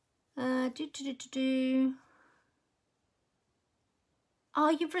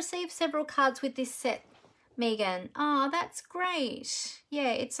 you've received several cards with this set, Megan. Oh, that's great.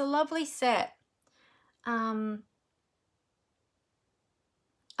 Yeah, it's a lovely set.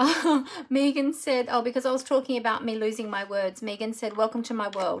 Megan said, oh, because I was talking about me losing my words. Megan said, welcome to my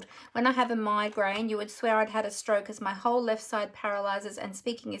world. When I have a migraine, you would swear I'd had a stroke as my whole left side paralyzes and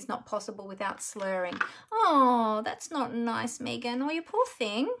speaking is not possible without slurring. Oh, that's not nice, Megan. Oh, you poor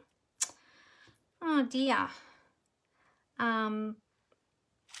thing. Oh, dear.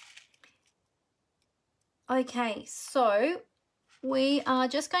 Okay, so we are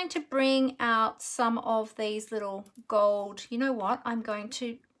just going to bring out some of these little gold. You know what I'm going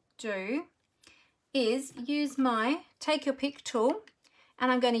to do is use my take your pick tool,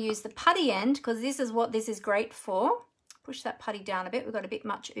 and I'm going to use the putty end because this is what this is great for. Push that putty down a bit. We've got a bit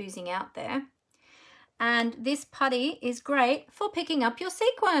much oozing out there. And this putty is great for picking up your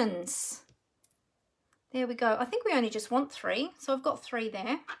sequins. There we go. I think we only just want 3, so I've got 3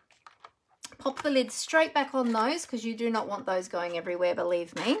 there. Pop the lid straight back on those because you do not want those going everywhere,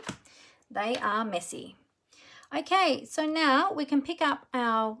 believe me. They are messy. Okay, so now we can pick up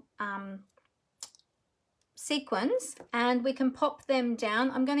our sequins and we can pop them down.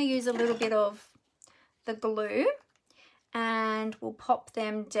 I'm going to use a little bit of the glue and we'll pop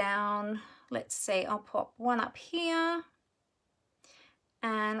them down. Let's see, I'll pop one up here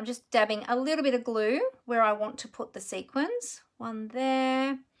and I'm just dabbing a little bit of glue where I want to put the sequins. One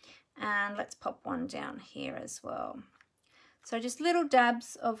there, and let's pop one down here as well. So just little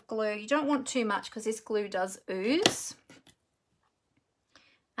dabs of glue. You don't want too much because this glue does ooze.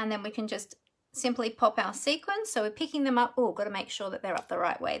 And then we can just simply pop our sequins. So we're picking them up. Oh, got to make sure that they're up the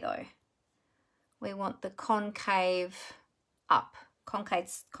right way though. We want the concave up,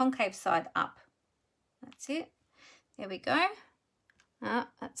 concave side up. That's it. There we go. Oh,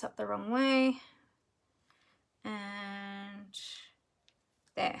 that's up the wrong way. And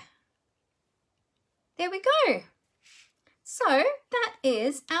there. There we go. So that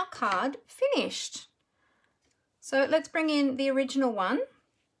is our card finished. So let's bring in the original one.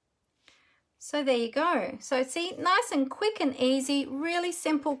 So there you go. So see, nice and quick and easy, really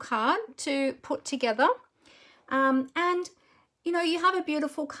simple card to put together. And you know, you have a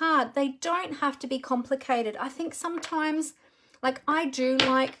beautiful card. They don't have to be complicated. I think sometimes, like I do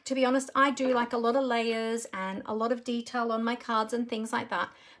like, to be honest, I do like a lot of layers and a lot of detail on my cards and things like that.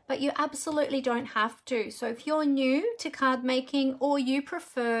 But you absolutely don't have to. So if you're new to card making or you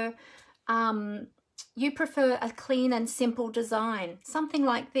prefer a clean and simple design, something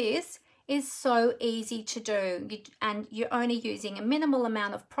like this is so easy to do. And you're only using a minimal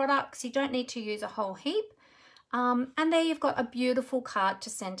amount of products. You don't need to use a whole heap. And there you've got a beautiful card to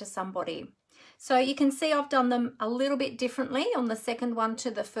send to somebody. So you can see I've done them a little bit differently on the second one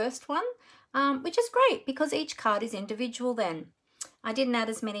to the first one, which is great because each card is individual then. I didn't add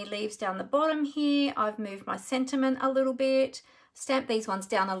as many leaves down the bottom here. I've moved my sentiment a little bit, stamped these ones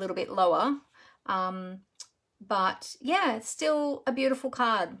down a little bit lower. But yeah, it's still a beautiful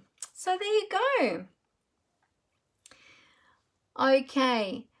card. So there you go.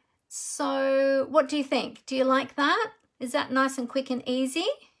 Okay, so what do you think? Do you like that? Is that nice and quick and easy?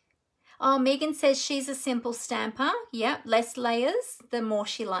 Oh, Megan says she's a simple stamper. Yep, less layers, the more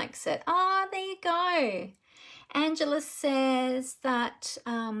she likes it. Ah, there you go. Angela says that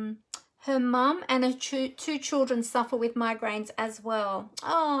her mum and her two children suffer with migraines as well.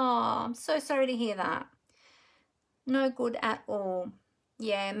 Oh, I'm so sorry to hear that. No good at all.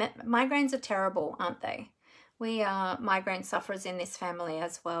 Yeah, migraines are terrible, aren't they? We are migraine sufferers in this family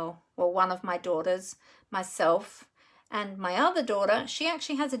as well. Well, one of my daughters, myself, and my other daughter, she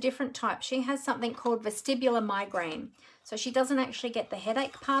actually has a different type. She has something called vestibular migraine. So she doesn't actually get the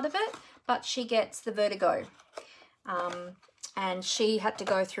headache part of it, but she gets the vertigo. And she had to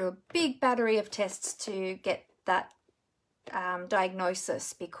go through a big battery of tests to get that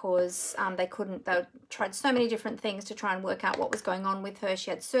diagnosis because they tried so many different things to try and work out what was going on with her. She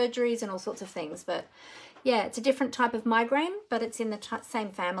had surgeries and all sorts of things. But yeah, it's a different type of migraine, but it's in the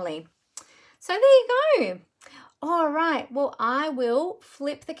same family. So there you go. All right, well, I will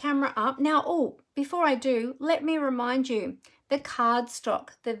flip the camera up. Now, oh, before I do, let me remind you, the cardstock,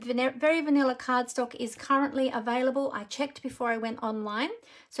 the very vanilla cardstock is currently available. I checked before I went online.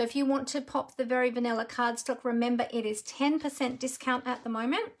 So if you want to pop the very vanilla cardstock, remember it is 10% discount at the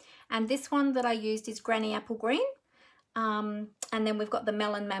moment. And this one that I used is Granny Apple Green. And then we've got the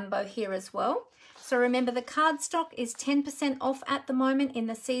Melon Mambo here as well. So remember the cardstock is 10% off at the moment in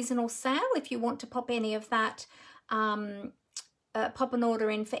the seasonal sale. If you want to pop any of that, pop an order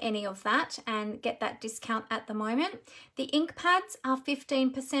in for any of that and get that discount at the moment. The ink pads are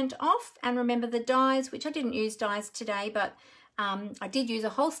 15% off, and remember the dies, which I didn't use dies today, but I did use a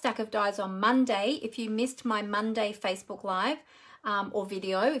whole stack of dies on Monday. If you missed my Monday Facebook Live, or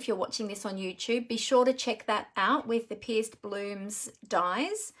video if you're watching this on YouTube. Be sure to check that out with the Pierced Blooms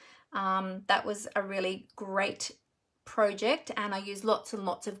dies. That was a really great project, and I used lots and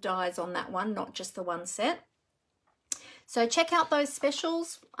lots of dies on that one, not just the one set. So check out those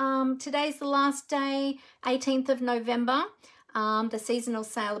specials. Today's the last day, 18th of November. The seasonal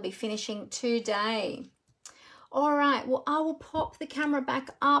sale will be finishing today. All right, well, I will pop the camera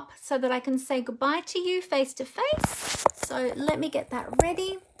back up so that I can say goodbye to you face to face. So let me get that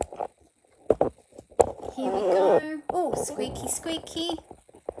ready. Here we go. Oh, squeaky, squeaky.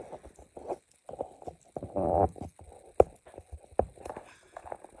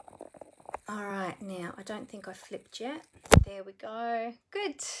 All right, now I don't think I flipped yet. There we go.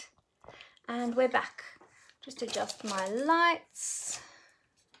 Good. And we're back. Just adjust my lights.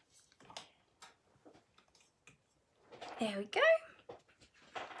 There we go.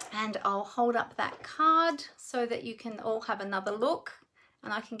 And I'll hold up that card so that you can all have another look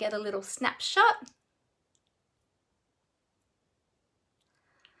and I can get a little snapshot.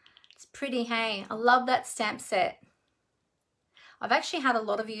 It's pretty, hey? I love that stamp set. I've actually had a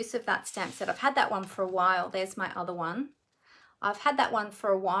lot of use of that stamp set. I've had that one for a while. There's my other one. I've had that one for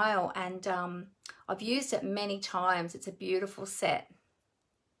a while, and I've used it many times. It's a beautiful set.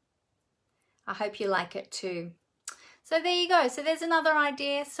 I hope you like it too. So there you go. So there's another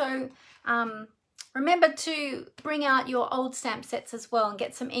idea. So remember to bring out your old stamp sets as well and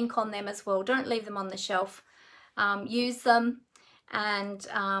get some ink on them as well. Don't leave them on the shelf. Use them, and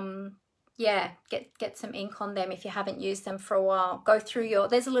yeah, get some ink on them if you haven't used them for a while. Go through your,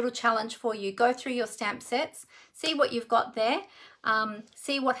 there's a little challenge for you. Go through your stamp sets, see what you've got there,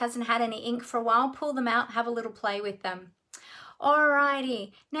 see what hasn't had any ink for a while, pull them out, have a little play with them.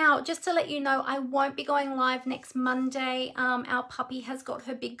 Alrighty, now just to let you know, I won't be going live next Monday. Our puppy has got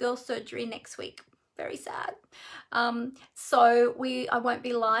her big girl surgery next week. Very sad. So I won't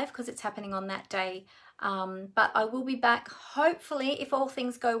be live because it's happening on that day. But I will be back, hopefully, if all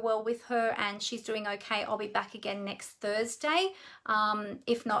things go well with her and she's doing okay, I'll be back again next Thursday.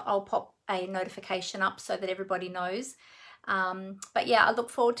 If not, I'll pop a notification up so that everybody knows. But yeah, I look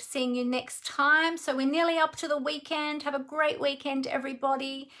forward to seeing you next time. So we're nearly up to the weekend. Have a great weekend,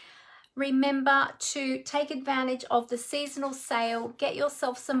 everybody. Remember to take advantage of the seasonal sale. Get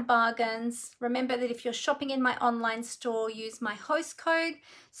yourself some bargains. Remember that if you're shopping in my online store, use my host code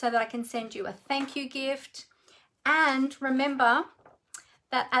so that I can send you a thank you gift. And remember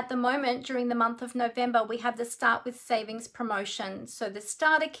that at the moment, during the month of November, we have the Start with Savings promotion. So the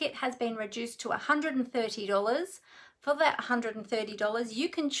starter kit has been reduced to $130. For that $130, you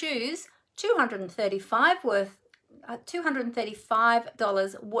can choose $235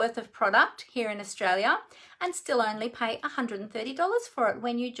 worth of product here in Australia and still only pay $130 for it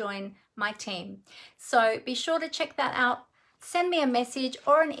when you join my team. So be sure to check that out. Send me a message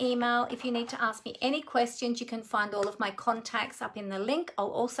or an email if you need to ask me any questions. You can find all of my contacts up in the link. I'll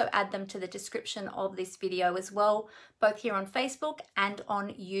also add them to the description of this video as well, both here on Facebook and on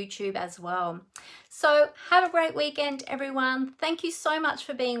YouTube as well. So have a great weekend, everyone. Thank you so much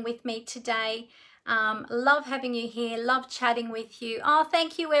for being with me today. Love having you here, love chatting with you. Oh,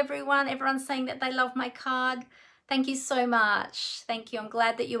 thank you, everyone. Everyone's saying that they love my card. Thank you so much. Thank you. I'm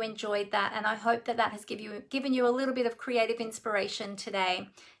glad that you enjoyed that, and I hope that that has given you a little bit of creative inspiration today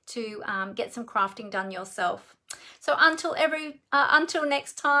to get some crafting done yourself. So until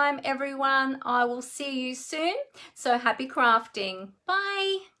next time, everyone, I will see you soon. So happy crafting.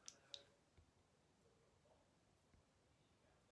 Bye.